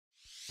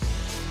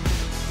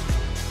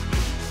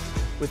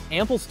With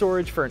ample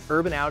storage for an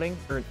urban outing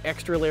or an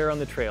extra layer on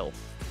the trail,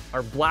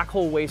 our Black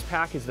Hole Waist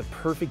Pack is the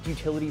perfect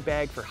utility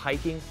bag for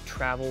hiking,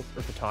 travel,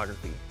 or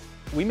photography.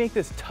 We make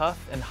this tough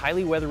and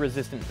highly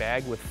weather-resistant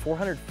bag with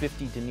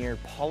 450 denier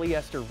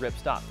polyester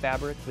ripstop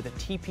fabric with a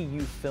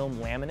TPU film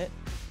laminate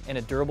and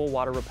a durable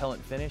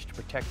water-repellent finish to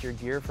protect your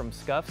gear from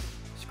scuffs,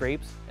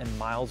 scrapes, and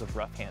miles of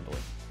rough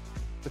handling.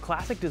 The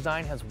classic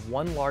design has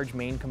one large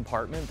main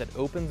compartment that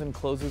opens and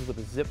closes with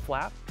a zip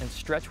flap and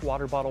stretch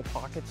water bottle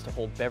pockets to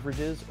hold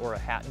beverages or a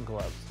hat and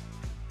gloves.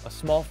 A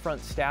small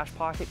front stash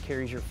pocket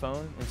carries your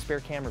phone and spare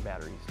camera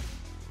batteries.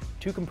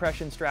 2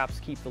 compression straps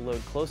keep the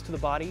load close to the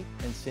body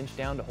and cinch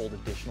down to hold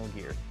additional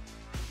gear.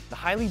 The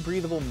highly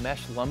breathable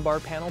mesh lumbar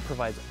panel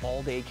provides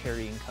all-day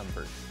carrying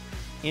comfort.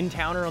 In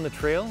town or on the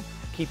trail,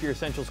 keep your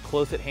essentials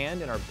close at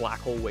hand in our Black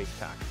Hole Waist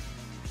Pack.